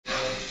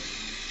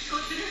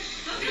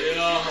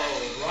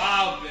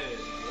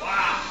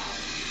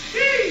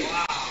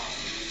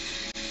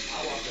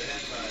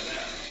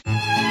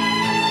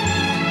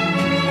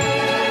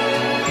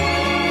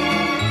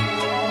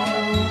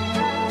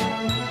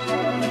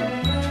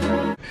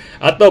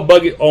I thought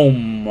Buggy. Oh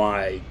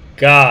my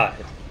god.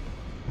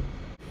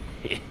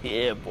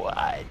 Yeah,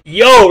 boy.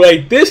 Yo,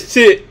 like this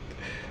shit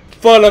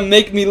finna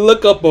make me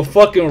look up a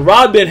fucking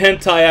Robin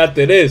hentai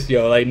after this,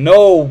 yo. Like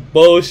no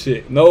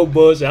bullshit, no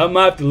bullshit. I'm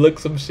gonna have to look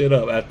some shit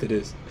up after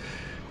this.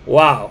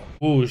 Wow.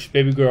 Whoosh,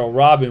 baby girl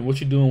Robin,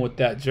 what you doing with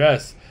that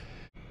dress?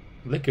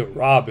 Look at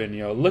Robin,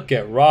 yo. Look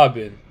at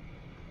Robin.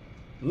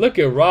 Look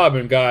at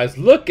Robin, guys.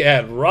 Look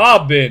at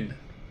Robin.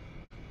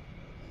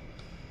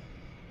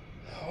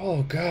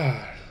 Oh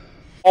god.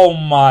 Oh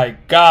my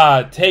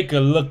god. Take a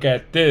look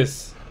at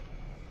this.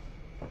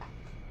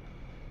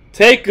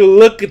 Take a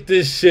look at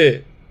this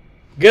shit.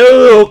 Get a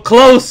little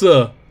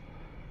closer.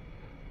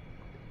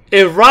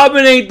 If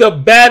Robin ain't the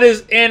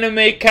baddest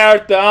anime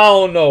character, I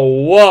don't know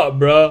what,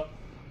 bruh.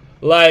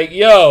 Like,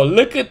 yo,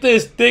 look at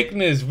this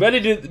thickness.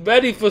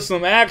 Ready for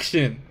some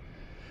action.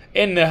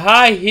 In the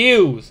high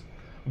heels.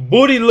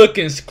 Booty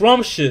looking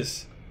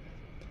scrumptious.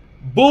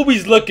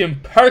 Boobies looking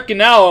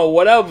perking out or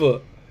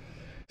whatever.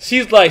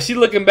 She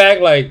looking back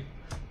like,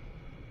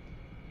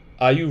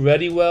 are you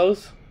ready,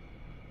 Wellz?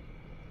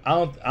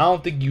 I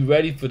don't think you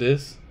ready for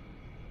this.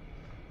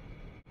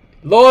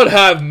 Lord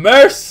have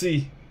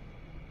mercy.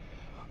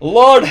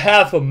 Lord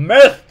have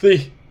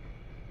mercy.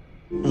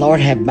 Lord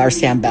have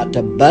mercy, I'm about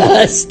to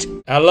bust.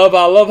 I love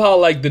how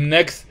like the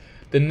next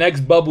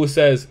bubble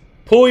says,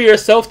 pull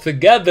yourself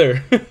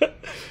together.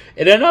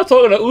 And they're not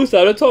talking to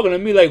Usopp, they're talking to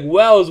me like,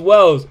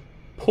 Wellz,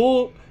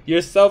 pull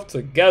yourself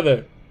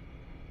together.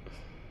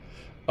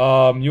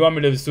 You want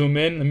me to zoom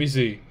in? Let me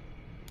see.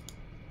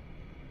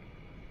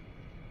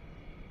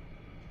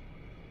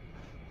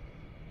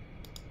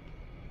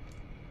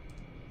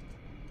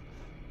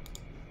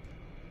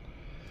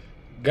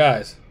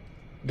 Guys.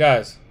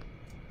 Y'all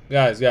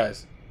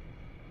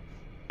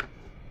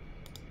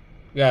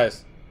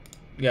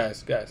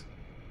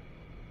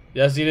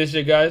see this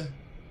shit, guys?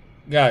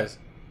 Guys.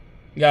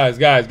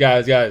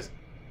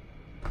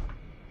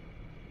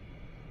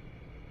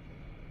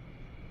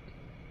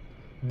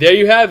 There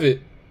you have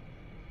it.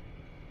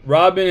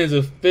 Robin is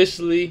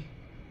officially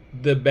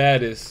the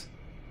baddest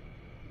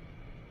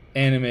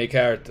anime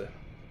character.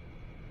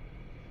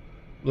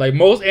 Like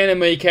most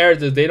anime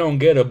characters, they don't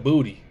get a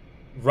booty.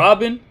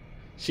 Robin,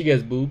 she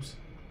gets boobs,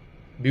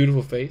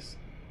 beautiful face,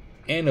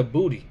 and a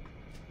booty.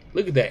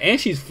 Look at that. And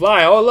she's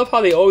fly. Oh, I love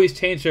how they always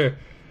change her,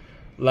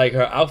 like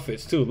her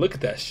outfits too. Look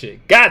at that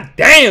shit. God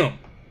damn!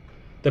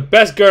 The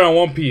best girl in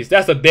One Piece.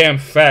 That's a damn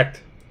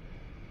fact.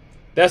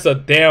 That's a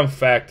damn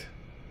fact.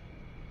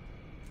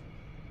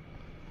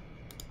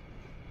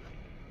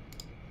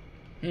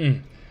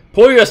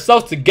 Pull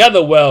yourself together,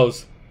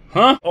 Wellz.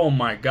 Huh? Oh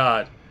my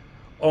god.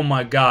 Oh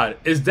my god.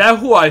 Is that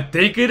who I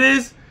think it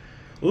is?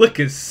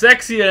 Looking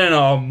sexier than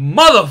a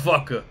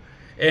motherfucker.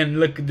 And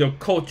look at the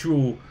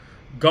cultural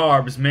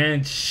garbs,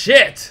 man.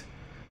 Shit.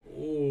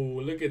 Oh,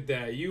 look at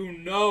that. You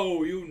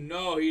know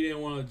he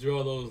didn't want to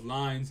draw those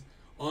lines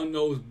on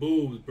those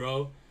boobs,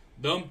 bro.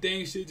 Them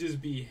things should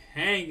just be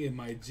hanging,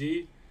 my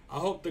G. I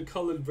hope the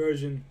colored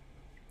version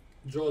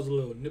draws a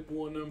little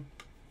nipple on them.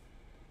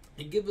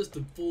 And give us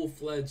the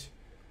full-fledged,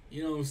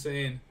 you know what I'm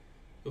saying?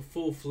 The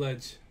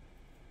full-fledged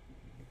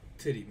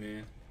titty,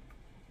 man.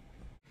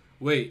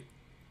 Wait.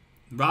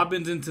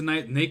 Robin's in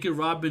tonight. Naked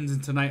Robin's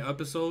in tonight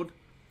episode.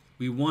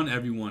 We won,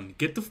 everyone.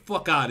 Get the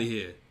fuck out of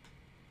here.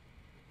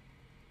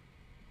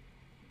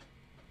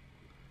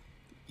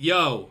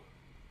 Yo.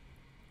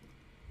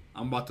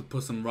 I'm about to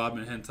put some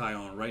Robin hentai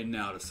on right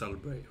now to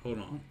celebrate. Hold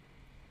on.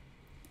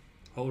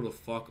 Hold the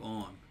fuck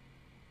on.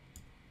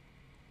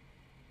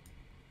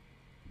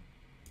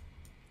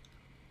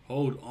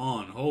 Hold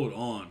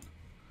on.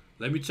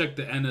 Let me check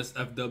the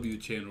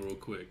NSFW channel real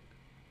quick.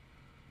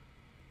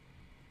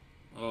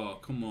 Oh,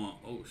 come on.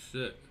 Oh,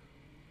 shit.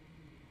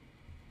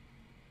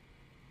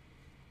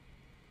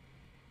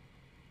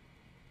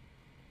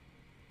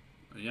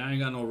 Y'all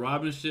ain't got no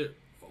Robin shit?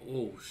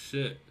 Oh,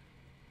 shit.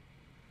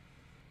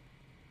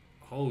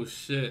 Oh,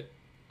 shit.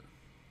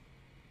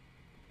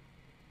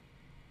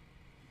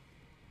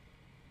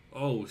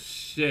 Oh,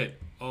 shit.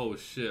 Oh,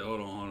 shit.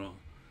 Hold on.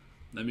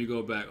 Let me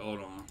go back.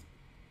 Hold on.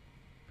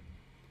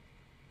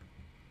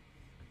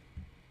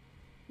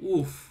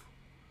 Oof.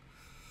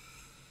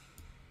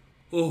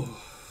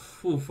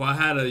 Oof. I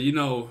had a,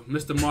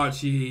 Mr. March,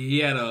 he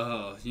had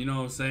a, you know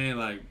what I'm saying?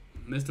 Like,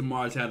 Mr.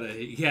 March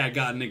he had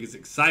got niggas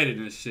excited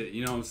and shit,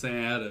 you know what I'm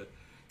saying? I had to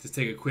just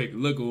take a quick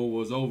look at what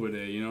was over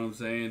there, you know what I'm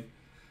saying?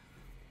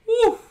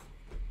 Oof.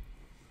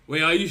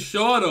 Wait, are you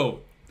sure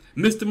though?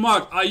 Mr.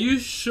 Mark, are you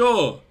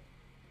sure?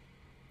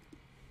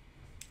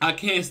 I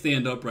can't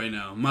stand up right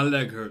now. My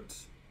leg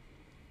hurts.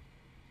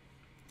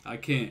 I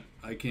can't.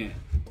 I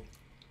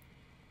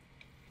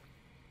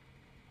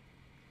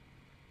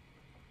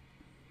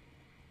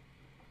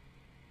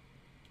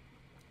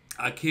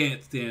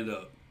can't stand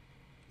up.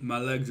 My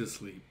legs are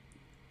asleep.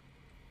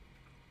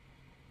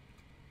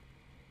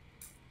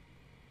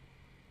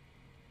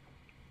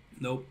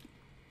 Nope.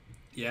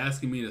 You're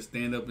asking me to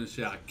stand up and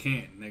shit. I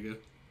can't, nigga.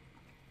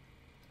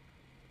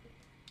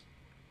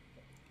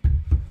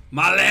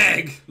 My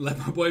leg! Like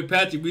my boy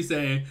Patrick be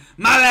saying,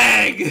 my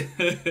leg!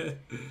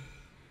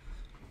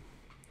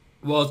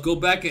 Well, let's go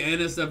back at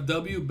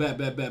NSFW.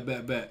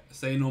 Bet.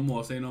 Say no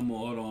more. Hold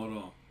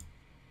on.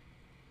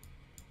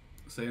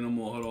 Say no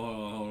more. Hold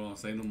on.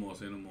 Say no more.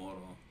 Hold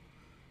on.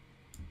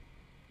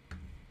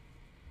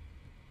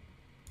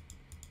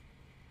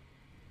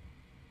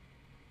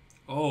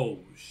 Oh,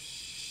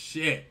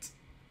 shit.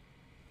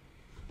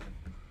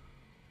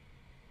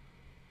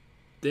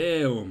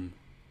 Damn.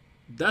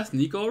 That's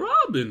Nico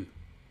Robin.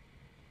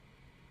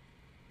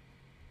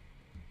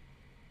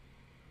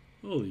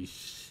 Holy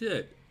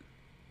shit.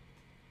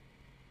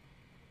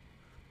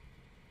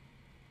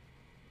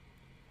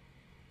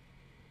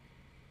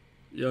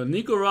 Yo,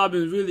 Nico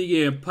Robin's really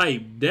getting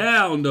piped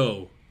down,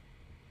 though.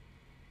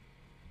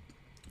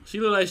 She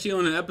look like she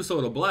on an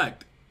episode of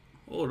Black.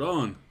 Hold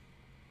on.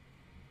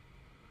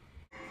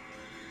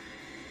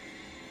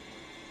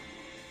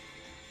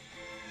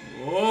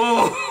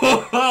 Oh!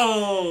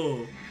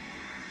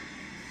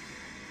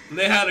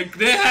 They had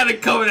to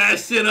cover that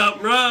shit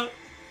up, bro.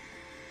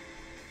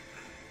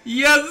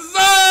 Yes,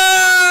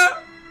 sir.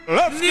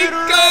 Let's Nico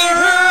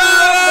Robin.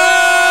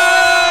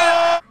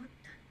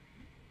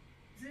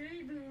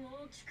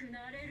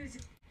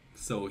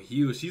 So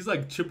huge. She's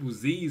like triple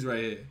Z's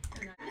right here.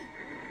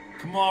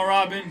 Come on,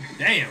 Robin.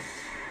 Damn.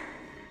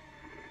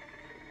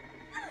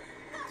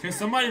 Can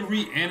somebody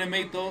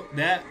reanimate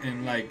that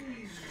and like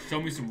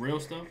show me some real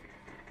stuff?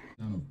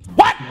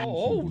 What? Oh,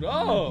 hold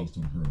up.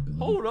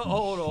 Hold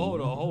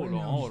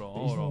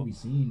on.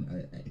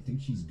 I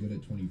think she's good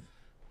at 20.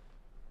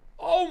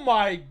 Oh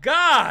my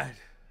God.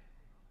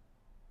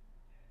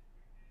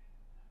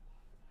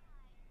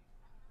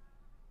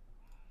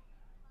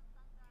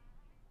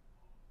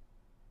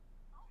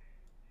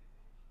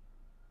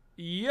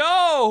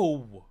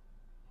 Yo.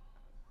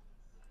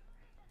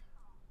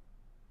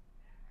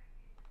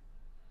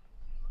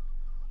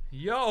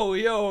 Yo.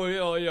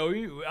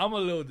 I'm a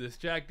little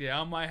distracted.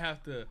 I might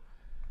have to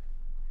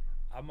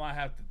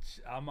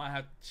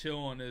chill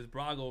on this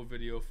Brago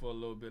video for a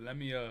little bit. Let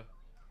me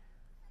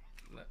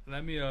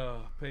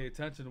pay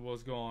attention to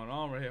what's going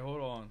on right here.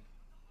 Hold on.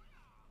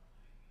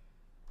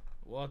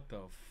 What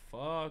the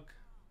fuck?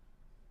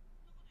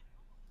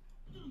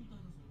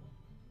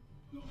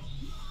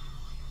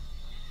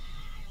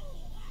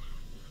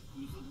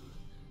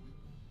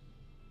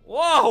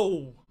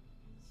 Whoa!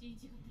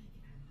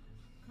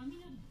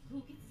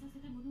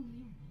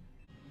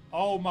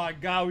 Oh my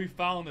God, we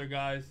found her,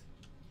 guys.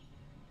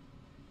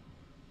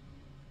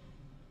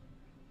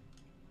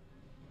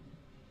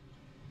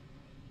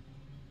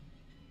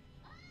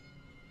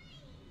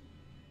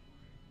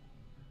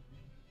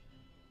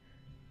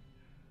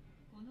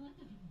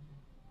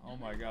 Oh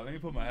my God, let me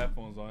put my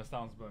headphones on. It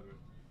sounds better.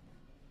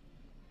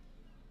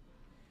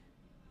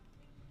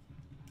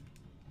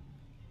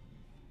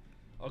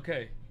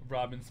 Okay,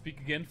 Robin, speak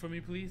again for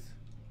me, please.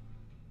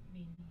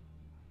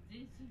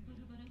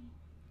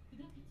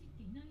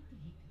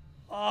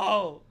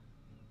 Oh!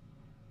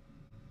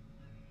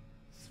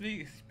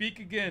 Speak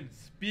again.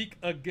 Speak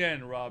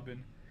again,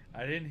 Robin.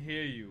 I didn't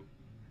hear you.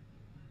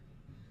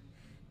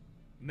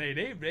 Nay,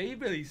 they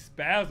really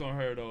spaz on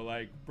her though.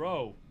 Like,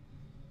 bro.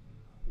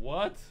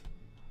 What?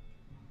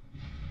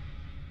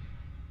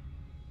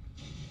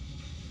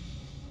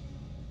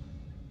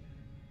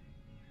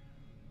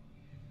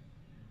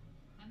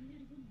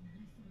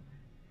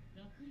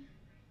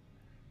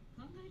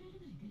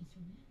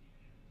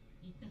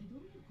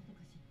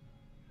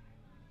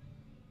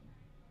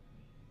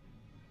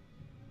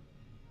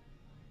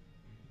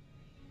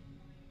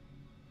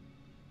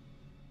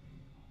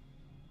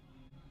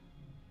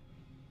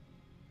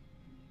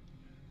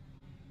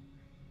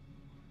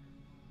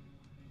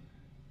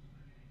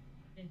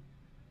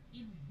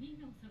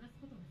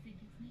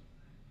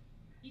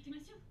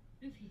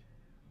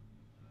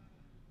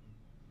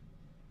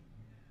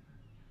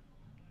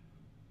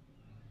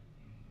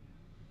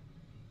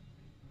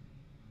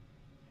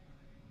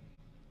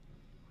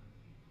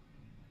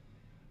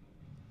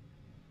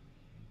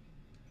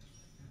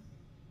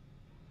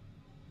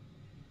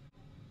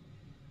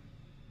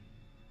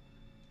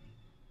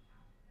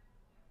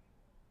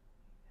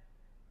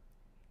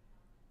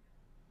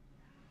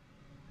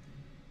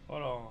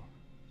 Hold on.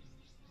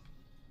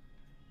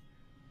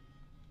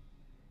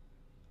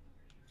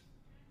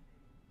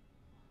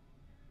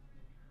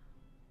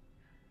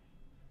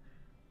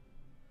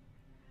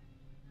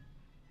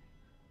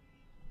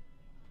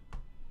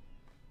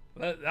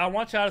 I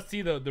want y'all to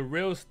see the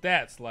real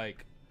stats,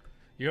 like,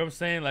 you know what I'm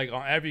saying, like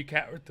on every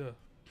character.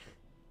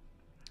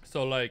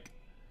 So like,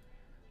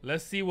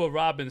 let's see what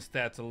Robin's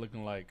stats are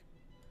looking like.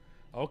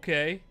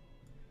 Okay,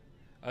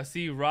 I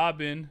see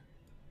Robin.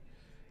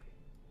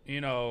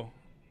 You know,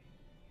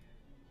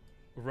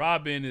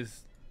 Robin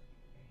is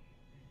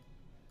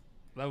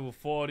level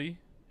 40.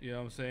 You know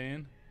what I'm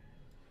saying?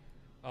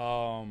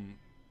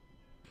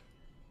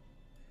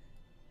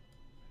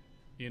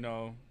 You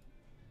know,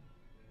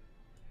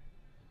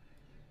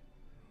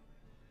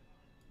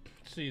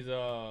 she's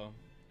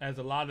has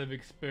a lot of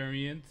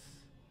experience.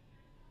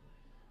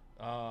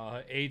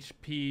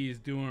 HP is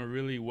doing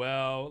really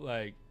well.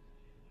 Like,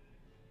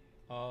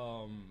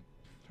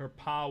 her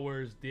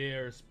powers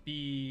there,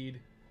 speed,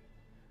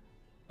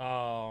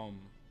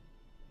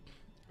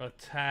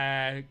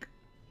 attack,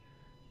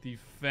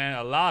 defense.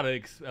 A lot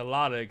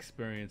of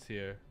experience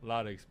here.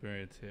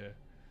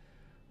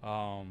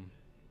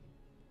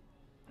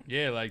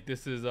 Yeah, like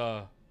this is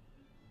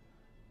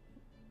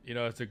you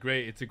know, it's a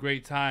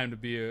great time to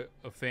be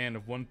a fan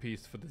of One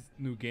Piece for this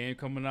new game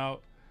coming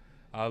out.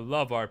 I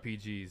love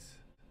RPGs.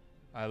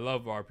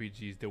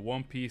 The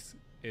One Piece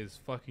is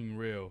fucking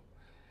real,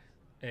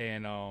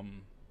 and I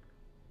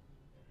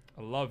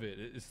love it.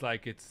 It's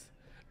like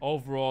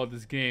overall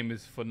this game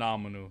is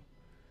phenomenal.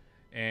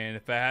 And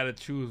if I had to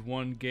choose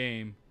one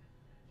game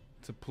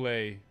to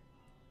play,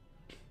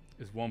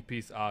 it's One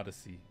Piece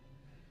Odyssey.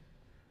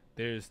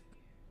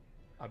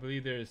 I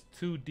believe there's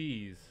 2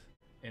 D's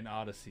in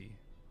Odyssey,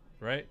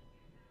 right?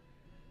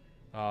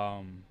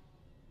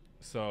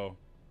 So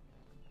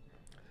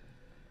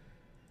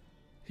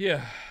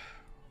yeah,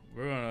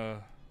 we're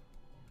gonna.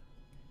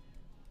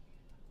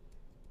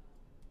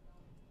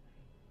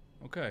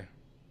 Okay.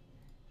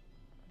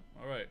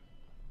 All right.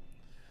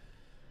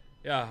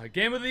 Yeah,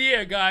 game of the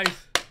year, guys.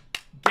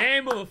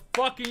 Game of the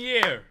fucking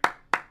year.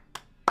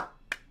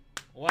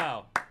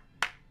 Wow.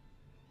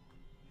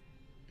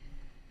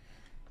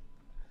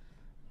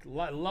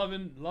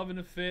 Loving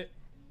the fit.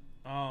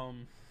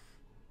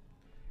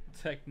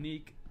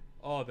 Technique,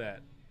 all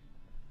that.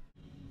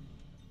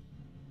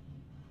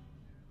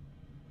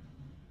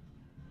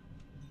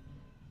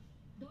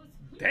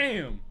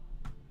 Damn.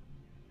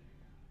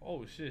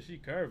 Oh shit, she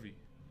curvy.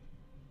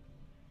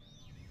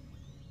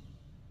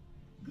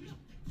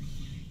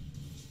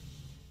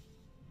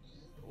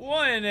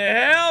 What in the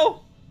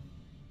hell?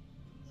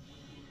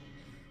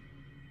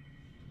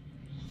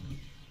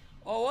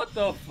 Oh, what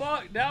the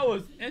fuck? That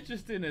was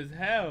interesting as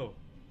hell.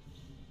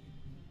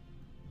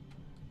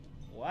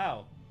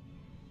 Wow.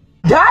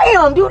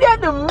 Damn, do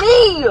that to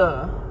me.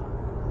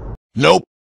 Nope.